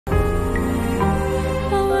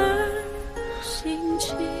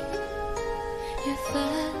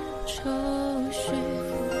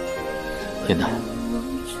颜淡，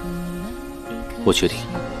我决定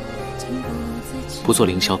不做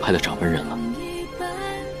凌霄派的掌门人了。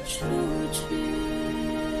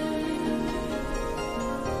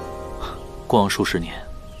过往数十年，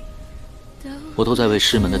我都在为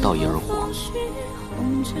师门的道义而活。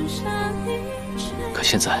可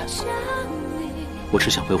现在，我只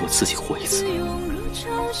想为我自己活一次。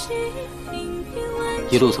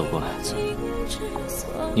一路走过来，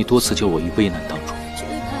你多次救我于危难当中。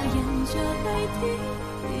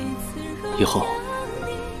以后，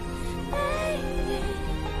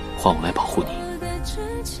换我来保护你。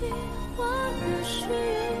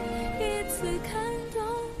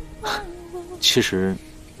其实，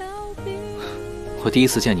我第一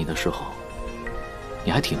次见你的时候，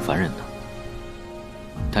你还挺烦人的。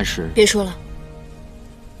但是，别说了，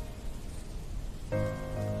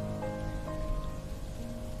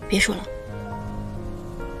别说了。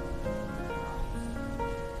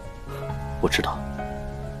我知道，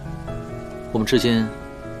我们之间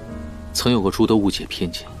曾有过诸多误解偏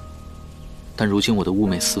见，但如今我的寤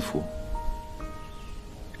寐思服，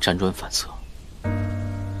辗转反侧，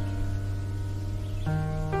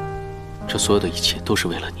这所有的一切都是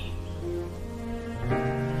为了你。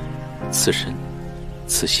此身，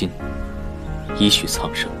此心，已许苍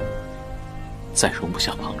生，再容不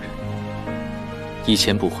下旁人。以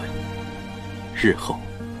前不悔，日后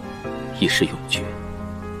亦是永绝。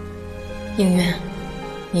应渊，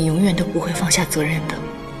你永远都不会放下责任的。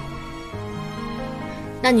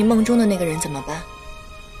那你梦中的那个人怎么办？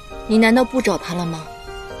你难道不找他了吗？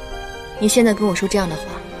你现在跟我说这样的话，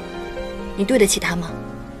你对得起他吗？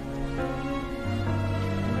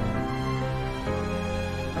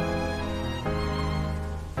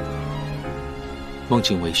梦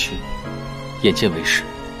境为虚，眼见为实。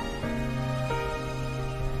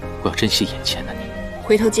我要珍惜眼前的你。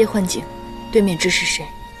回头接幻境，对面知是谁？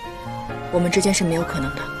我们之间是没有可能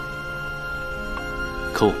的。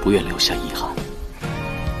可我不愿留下遗憾。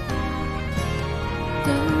都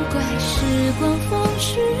怪时光风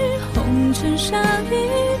逝，红尘沙一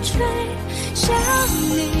吹，想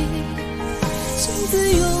你，心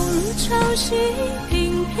字涌入潮汐，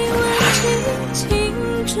频频问起，情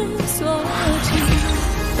之所起。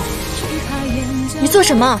你做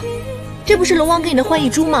什么？这不是龙王给你的幻翼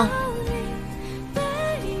珠吗？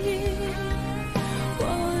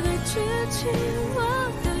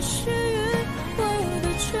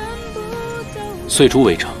碎珠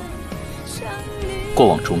为证，过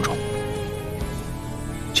往种种，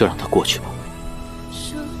就让它过去吧。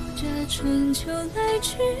守着春秋来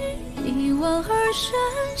去，一往而深，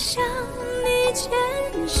向你前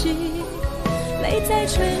行。泪在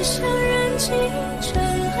沉香燃尽，尘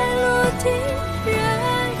埃落地，任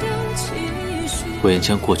由期许。我愿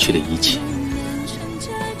将过去的一切，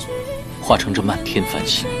化成这漫天繁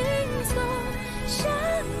星，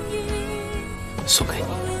送给你。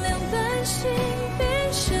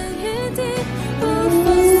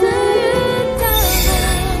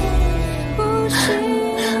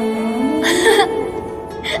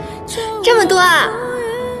这么多啊！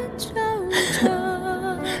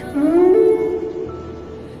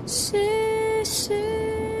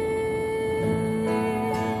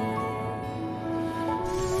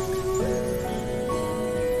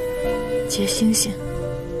结星星，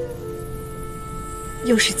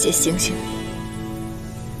又是结星星。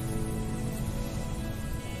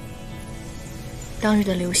当日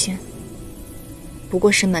的流星，不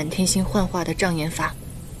过是满天星幻化的障眼法，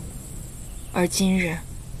而今日，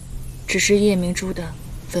只是夜明珠的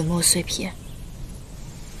粉末碎片。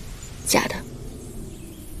假的，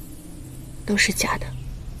都是假的，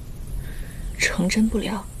成真不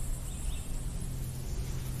了。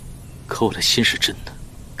可我的心是真的。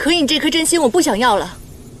可你这颗真心我不想要了。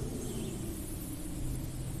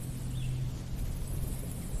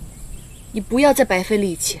你不要再白费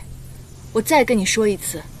力气，我再跟你说一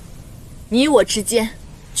次，你我之间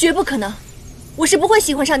绝不可能，我是不会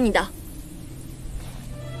喜欢上你的。